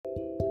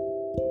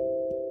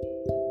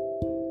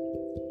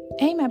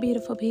Hey, my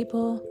beautiful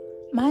people.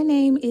 My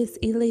name is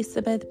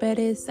Elizabeth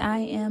Bettis. I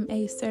am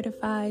a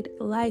certified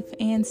life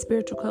and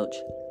spiritual coach.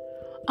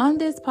 On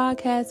this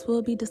podcast,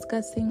 we'll be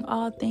discussing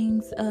all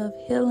things of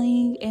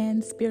healing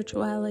and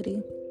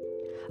spirituality.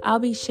 I'll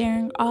be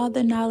sharing all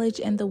the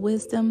knowledge and the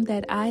wisdom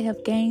that I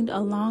have gained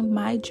along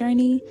my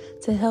journey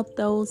to help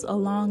those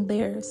along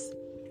theirs.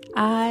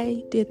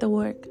 I did the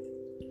work.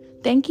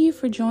 Thank you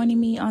for joining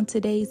me on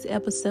today's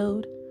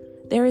episode.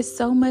 There is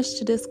so much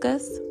to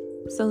discuss,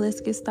 so let's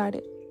get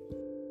started.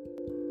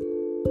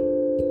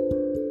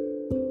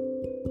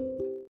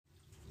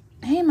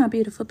 Hey, my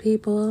beautiful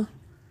people.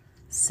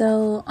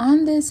 So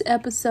on this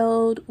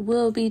episode,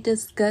 we'll be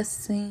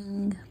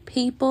discussing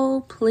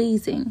people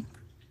pleasing.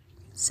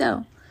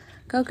 So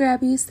go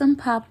grab you some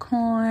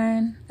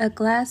popcorn, a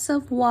glass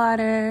of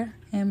water,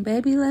 and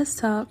baby, let's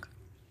talk.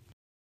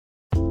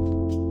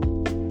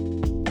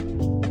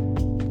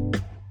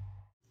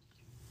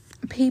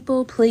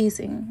 People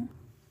pleasing.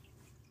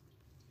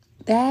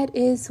 That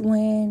is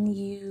when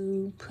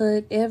you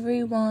put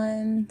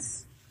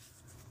everyone's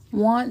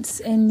wants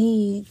and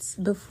needs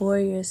before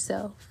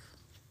yourself.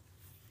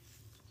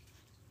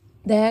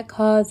 That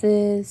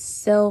causes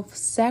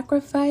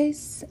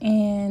self-sacrifice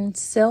and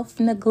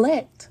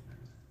self-neglect.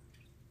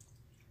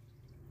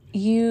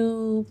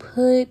 You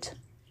put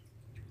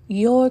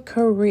your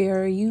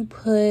career, you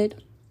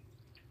put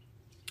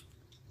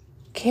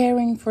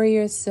caring for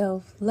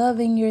yourself,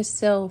 loving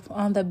yourself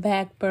on the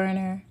back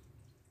burner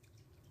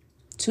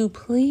to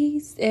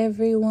please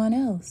everyone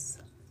else.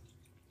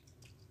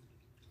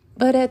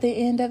 But at the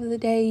end of the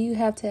day, you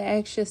have to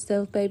ask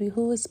yourself, baby,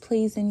 who is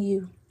pleasing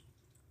you?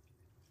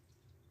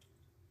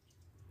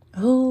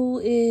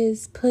 Who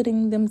is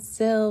putting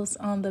themselves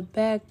on the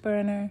back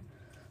burner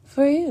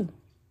for you?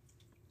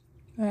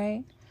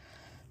 Right?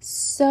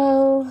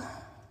 So,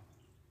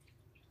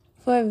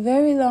 for a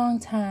very long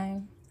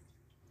time,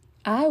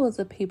 I was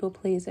a people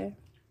pleaser.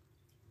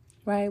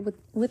 Right?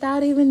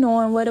 Without even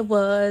knowing what it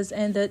was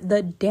and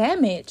the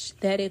damage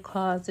that it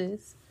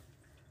causes.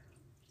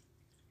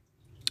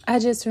 I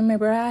just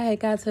remember I had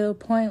got to a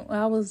point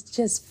where I was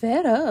just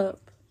fed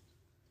up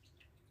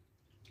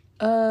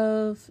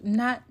of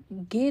not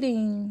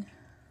getting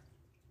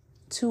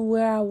to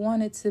where I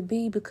wanted to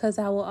be because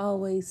I will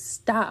always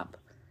stop,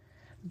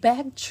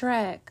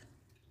 backtrack,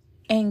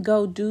 and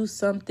go do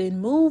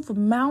something, move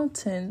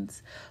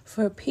mountains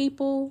for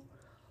people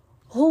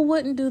who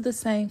wouldn't do the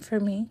same for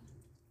me.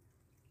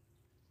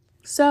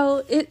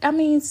 So it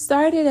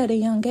started at a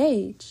young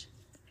age,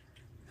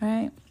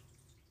 right?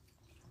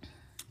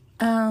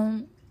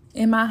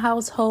 In my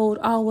household,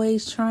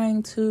 always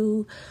trying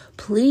to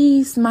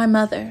please my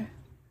mother,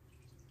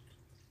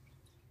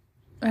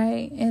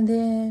 right? And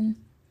then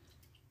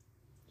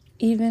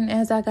even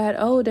as I got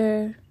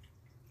older,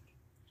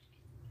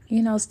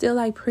 still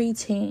like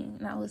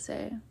preteen, I would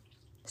say,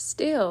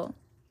 still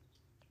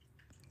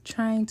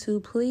trying to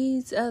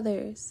please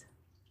others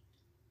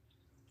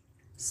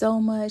so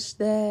much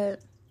that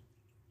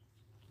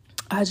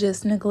I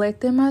just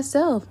neglected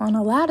myself on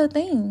a lot of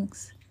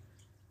things.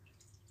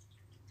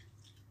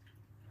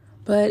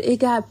 But it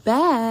got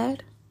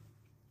bad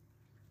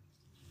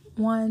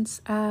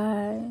once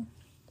I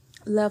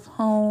left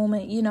home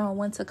and,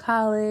 went to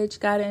college,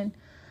 got in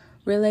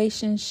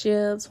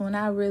relationships when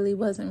I really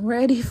wasn't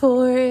ready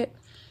for it.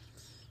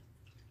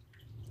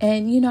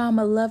 And, I'm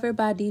a lover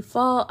by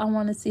default. I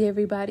want to see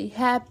everybody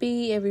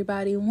happy,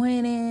 everybody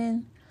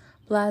winning,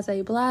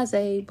 blase,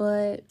 blase.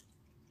 But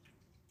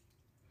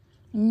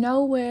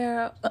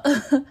nowhere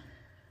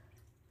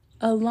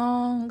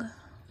along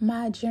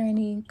my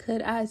journey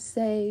could I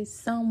say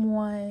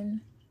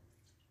someone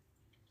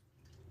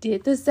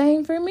did the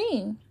same for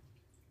me,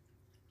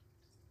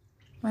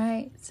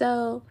 right?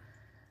 So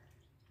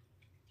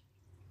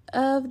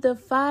of the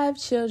 5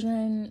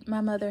 children my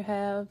mother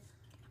have,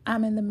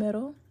 I'm in the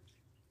middle.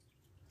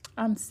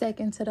 I'm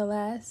second to the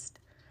last.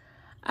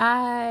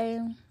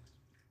 I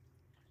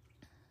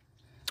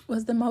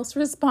was the most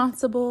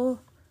responsible,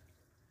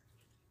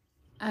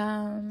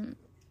 and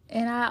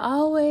I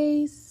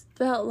always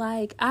felt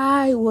like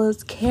I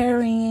was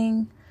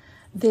carrying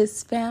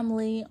this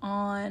family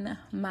on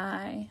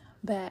my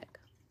back.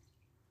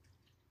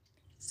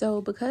 So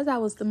because I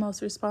was the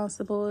most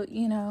responsible,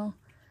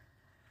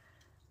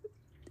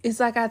 it's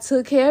like I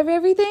took care of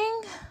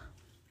everything.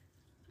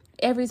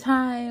 Every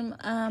time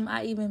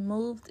I even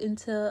moved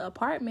into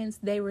apartments,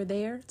 they were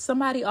there.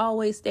 Somebody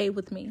always stayed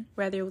with me,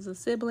 whether it was a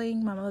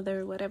sibling, my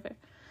mother, whatever.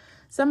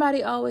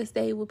 Somebody always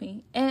stayed with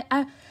me. And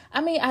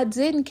I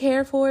didn't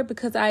care for it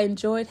because I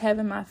enjoyed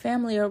having my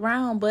family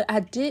around, but I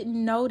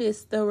didn't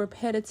notice the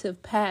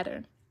repetitive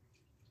pattern.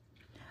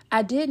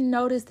 I didn't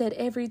notice that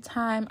every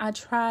time I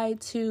tried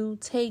to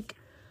take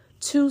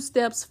 2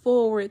 steps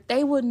forward,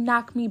 they would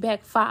knock me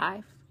back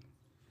 5.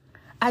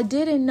 I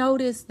didn't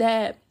notice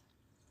that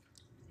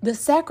the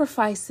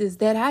sacrifices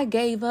that I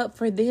gave up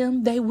for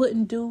them, they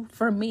wouldn't do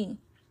for me.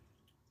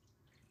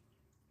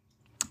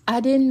 I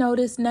didn't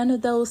notice none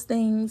of those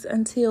things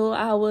until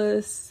I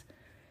was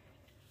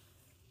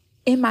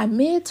in my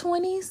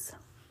mid-20s.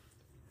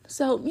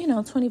 So,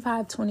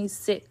 25,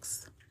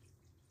 26.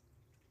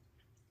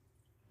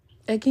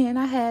 Again,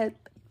 I had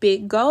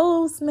big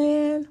goals,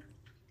 man.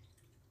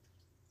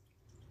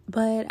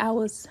 But I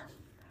was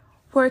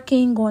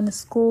working, going to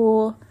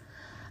school.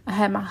 I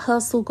had my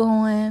hustle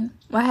going.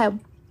 I had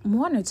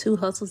 1 or 2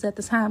 hustles at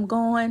the time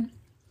going.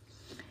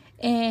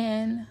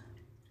 And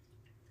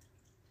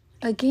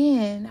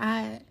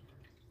again,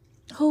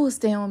 who was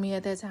staying with me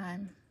at that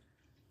time?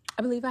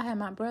 I believe I had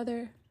my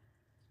brother,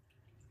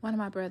 one of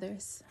my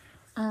brothers,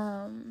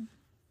 and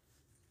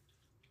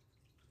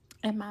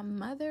my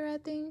mother, I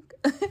think.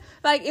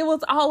 Like, it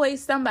was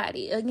always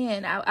somebody.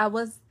 Again,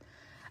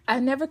 I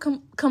never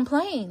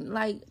complained.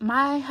 Like,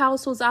 my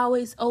house was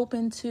always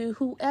open to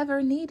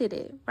whoever needed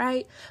it,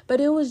 right?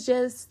 But it was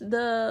just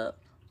the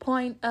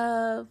point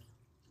of,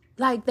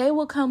 like, they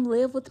would come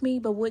live with me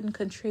but wouldn't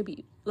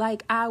contribute.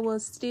 Like, I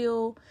was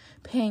still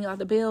paying all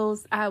the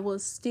bills. I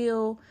was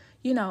still,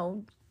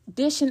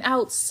 dishing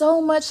out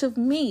so much of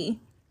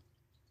me.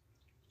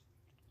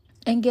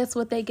 And guess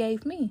what they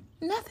gave me?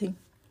 Nothing.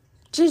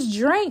 Just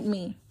drained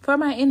me for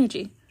my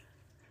energy.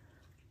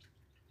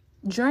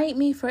 Drained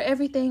me for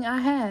everything I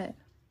had.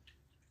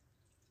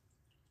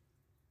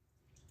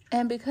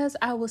 And because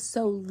I was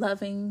so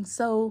loving,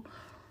 so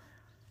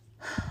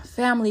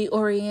family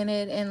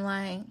oriented, and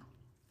like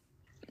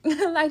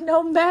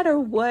no matter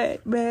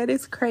what, man,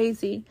 it's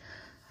crazy.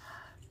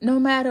 No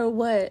matter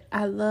what,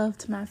 I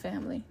loved my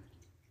family.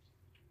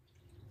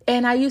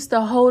 And I used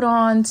to hold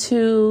on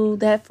to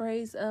that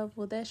phrase of,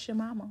 well, that's your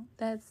mama.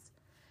 That's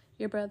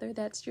your brother.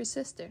 That's your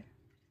sister.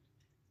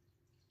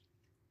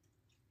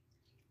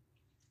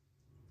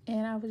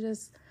 And I was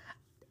just,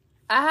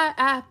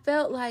 I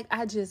felt like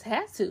I just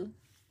had to.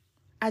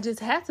 I just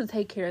had to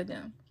take care of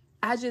them.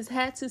 I just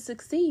had to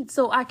succeed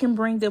so I can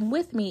bring them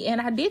with me. And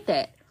I did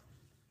that.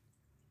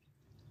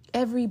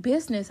 Every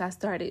business I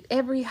started,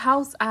 every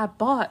house I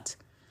bought,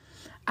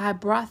 I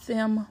brought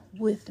them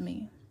with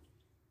me.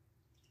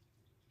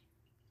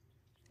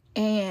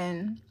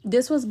 And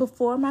this was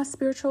before my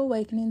spiritual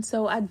awakening,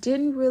 so I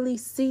didn't really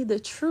see the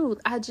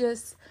truth. I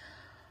just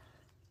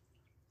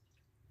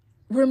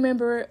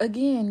remember,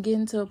 again,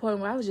 getting to a point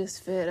where I was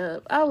just fed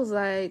up. I was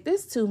like,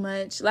 this is too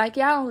much. Like,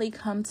 y'all only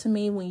come to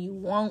me when you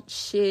want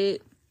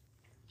shit.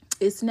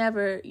 It's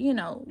never,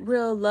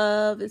 real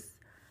love.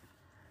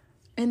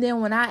 And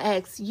then when I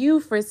ask you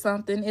for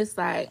something, it's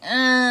like,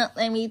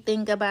 let me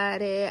think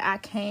about it. I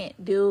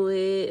can't do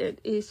it.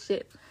 It's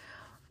shit.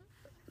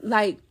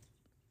 Like,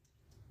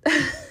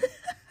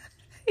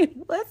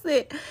 what's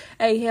it?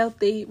 A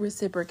healthy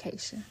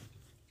reciprocation.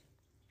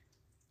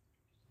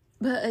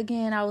 But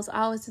again, I was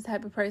always the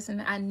type of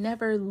person, I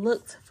never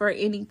looked for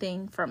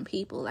anything from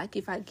people. Like,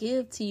 if I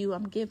give to you,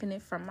 I'm giving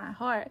it from my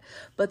heart.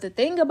 But the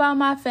thing about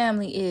my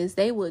family is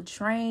they would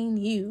train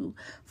you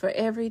for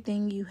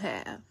everything you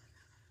have.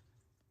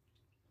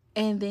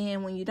 And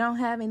then when you don't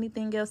have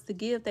anything else to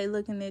give, they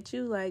looking at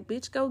you like,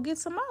 bitch, go get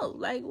some more.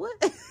 Like, what?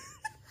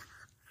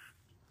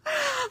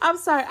 I'm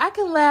sorry, I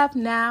can laugh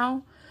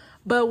now,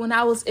 but when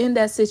I was in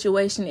that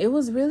situation, it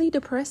was really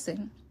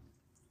depressing.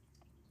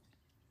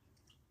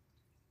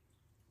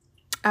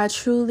 I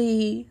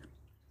truly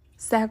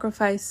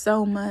sacrificed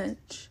so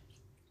much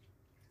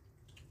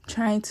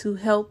trying to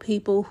help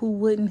people who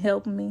wouldn't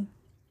help me.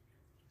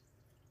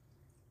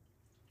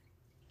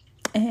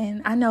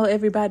 And I know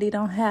everybody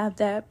don't have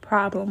that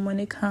problem when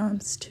it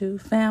comes to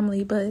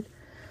family, but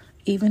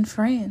even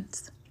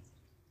friends.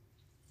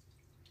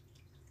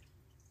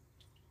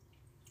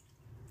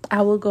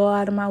 I would go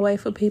out of my way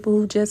for people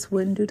who just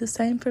wouldn't do the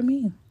same for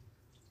me.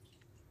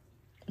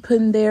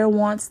 Putting their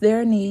wants,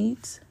 their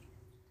needs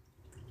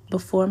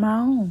before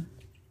my own.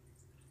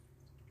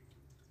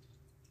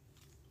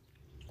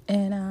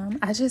 And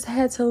I just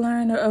had to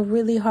learn a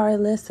really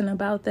hard lesson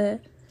about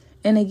that.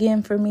 And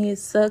again, for me, it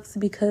sucks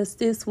because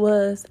this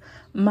was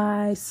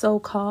my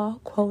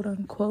so-called, quote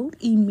unquote,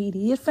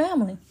 immediate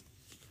family.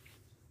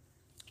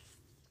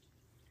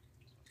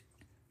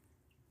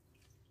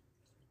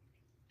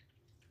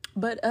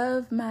 But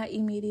of my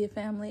immediate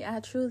family, I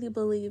truly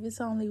believe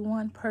it's only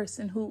one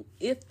person who,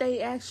 if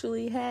they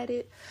actually had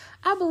it,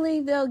 I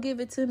believe they'll give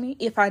it to me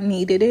if I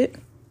needed it.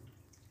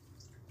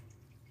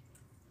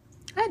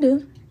 I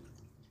do.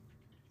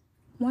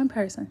 One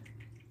person.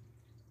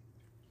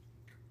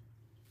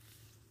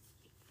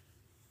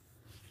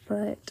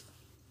 But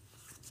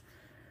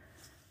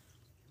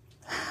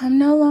I'm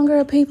no longer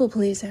a people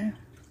pleaser.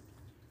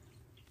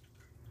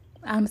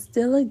 I'm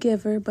still a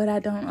giver, but I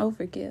don't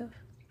overgive.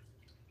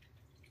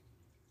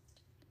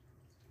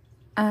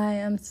 I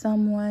am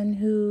someone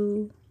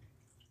who,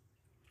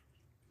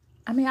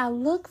 I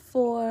look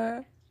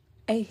for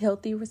a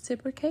healthy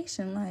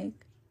reciprocation. Like,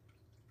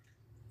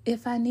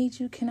 if I need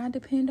you, can I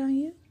depend on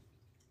you?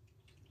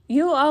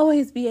 You'll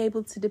always be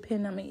able to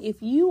depend on me.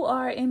 If you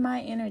are in my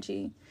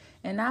energy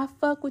and I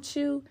fuck with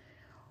you,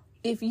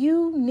 if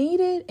you need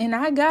it and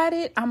I got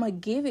it, I'm going to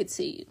give it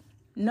to you.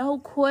 No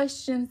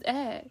questions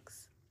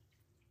asked.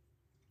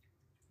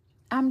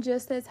 I'm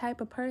just that type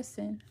of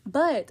person.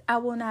 But I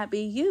will not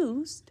be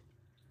used.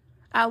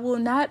 I will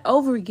not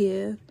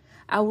overgive.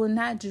 I will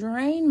not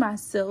drain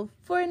myself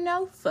for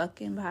no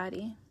fucking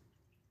body.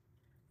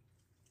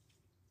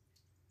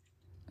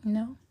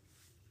 No.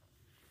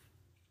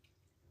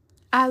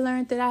 I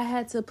learned that I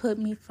had to put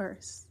me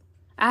first.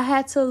 I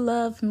had to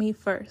love me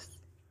first.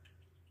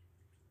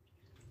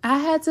 I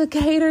had to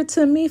cater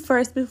to me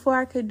first before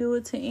I could do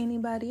it to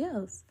anybody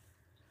else.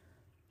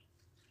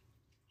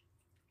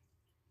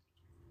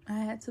 I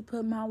had to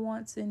put my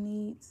wants and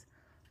needs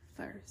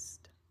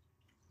first.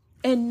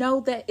 And know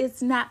that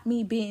it's not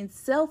me being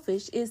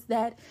selfish. It's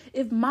that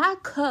if my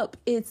cup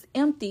is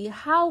empty,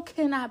 how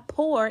can I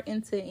pour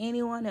into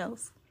anyone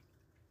else?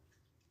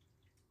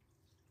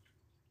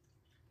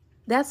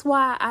 That's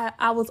why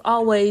I was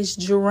always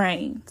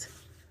drained.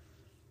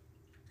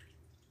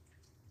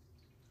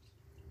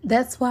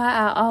 That's why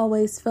I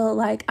always felt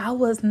like I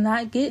was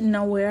not getting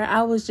nowhere.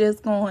 I was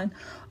just going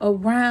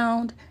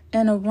around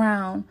and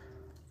around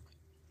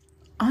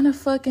on a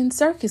fucking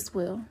circus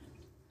wheel.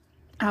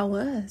 I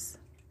was.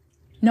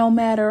 No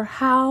matter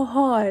how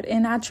hard,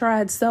 and I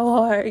tried so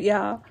hard,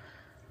 y'all.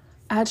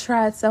 I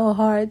tried so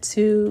hard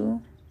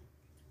to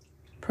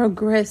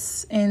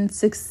progress and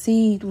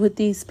succeed with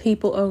these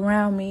people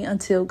around me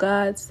until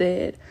God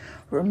said,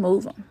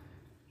 remove them.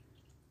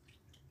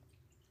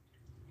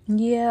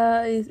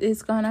 Yeah,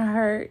 it's gonna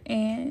hurt,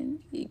 and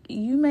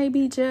you may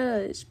be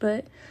judged,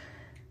 but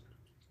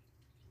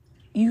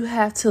you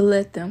have to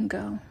let them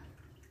go.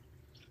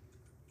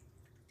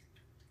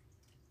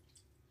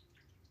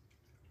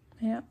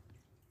 Yep.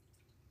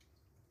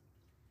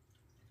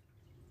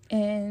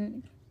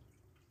 And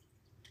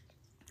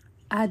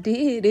I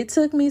did. It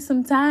took me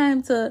some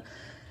time to,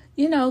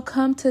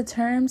 come to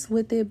terms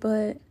with it,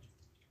 but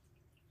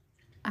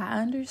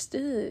I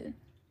understood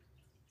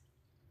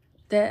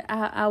that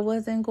I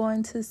wasn't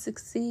going to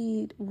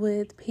succeed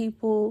with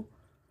people,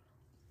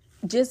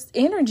 just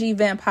energy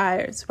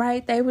vampires,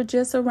 right? They were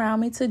just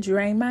around me to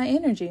drain my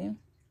energy,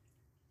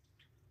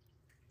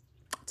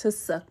 to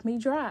suck me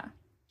dry,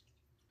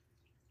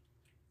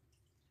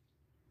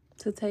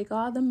 to take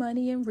all the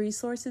money and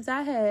resources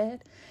I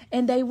had,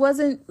 and they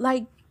wasn't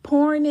like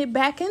pouring it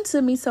back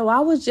into me, so I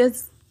was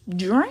just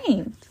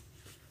drained.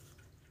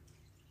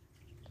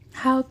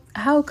 How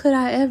could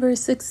I ever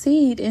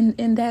succeed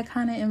in that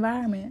kind of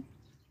environment?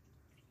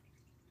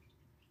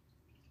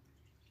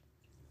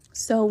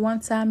 So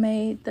once I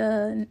made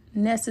the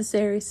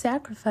necessary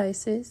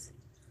sacrifices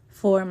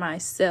for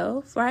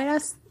myself,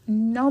 right?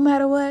 No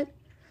matter what,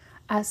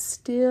 I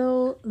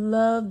still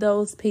love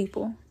those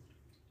people.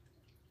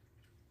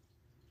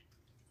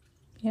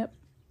 Yep.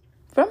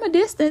 From a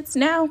distance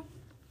now.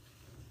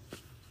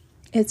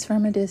 It's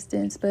from a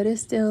distance, but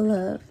it's still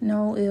love.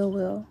 No ill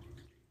will.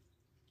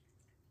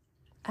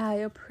 I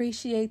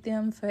appreciate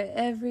them for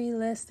every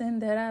lesson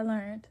that I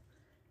learned.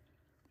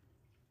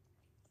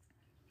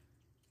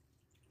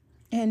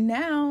 And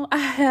now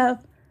I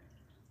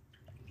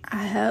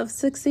have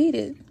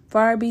succeeded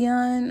far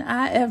beyond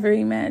I ever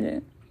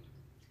imagined.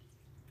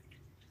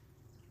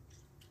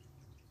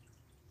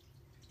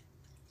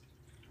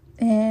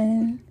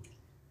 And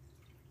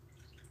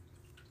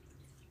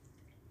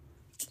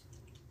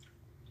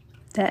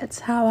that's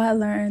how I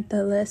learned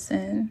the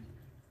lesson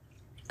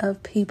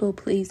of people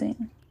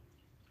pleasing.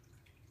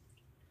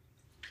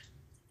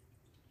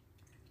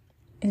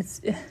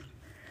 It's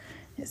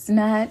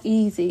not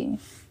easy.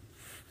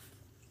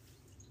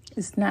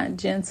 It's not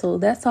gentle.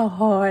 That's a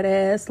hard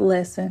ass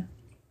lesson.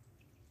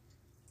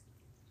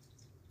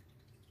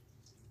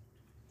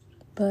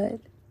 But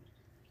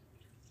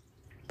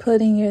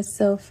putting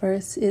yourself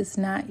first is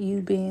not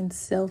you being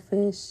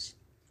selfish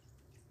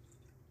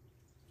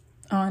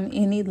on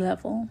any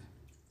level.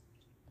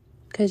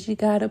 Because you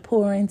got to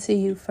pour into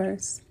you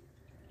first.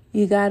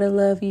 You got to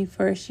love you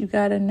first. You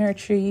got to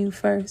nurture you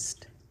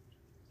first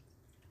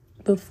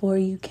before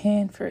you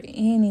can for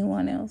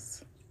anyone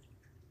else.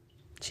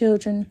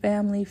 Children,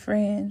 family,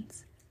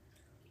 friends.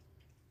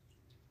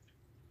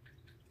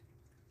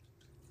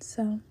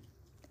 So,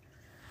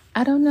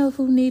 I don't know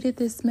who needed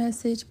this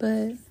message,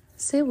 but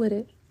sit with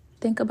it.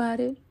 Think about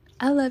it.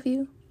 I love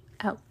you.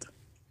 Out.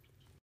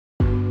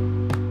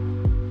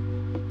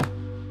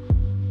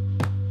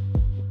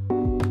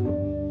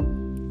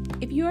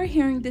 If you are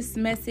hearing this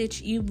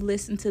message, you've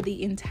listened to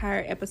the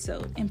entire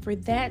episode. And for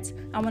that,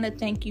 I want to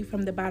thank you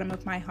from the bottom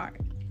of my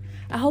heart.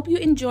 I hope you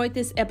enjoyed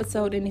this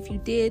episode, and if you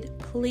did,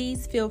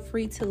 please feel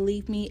free to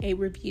leave me a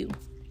review.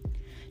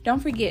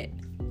 Don't forget,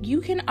 you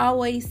can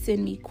always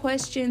send me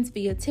questions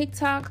via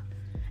TikTok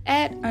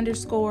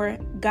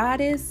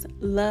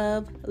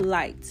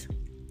 @_goddesslovelight.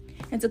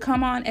 And to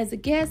come on as a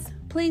guest,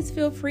 please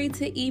feel free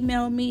to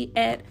email me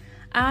at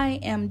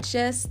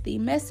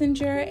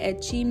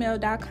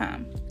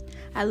IamJustTheMessenger@gmail.com.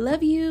 I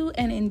love you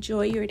and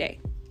enjoy your day.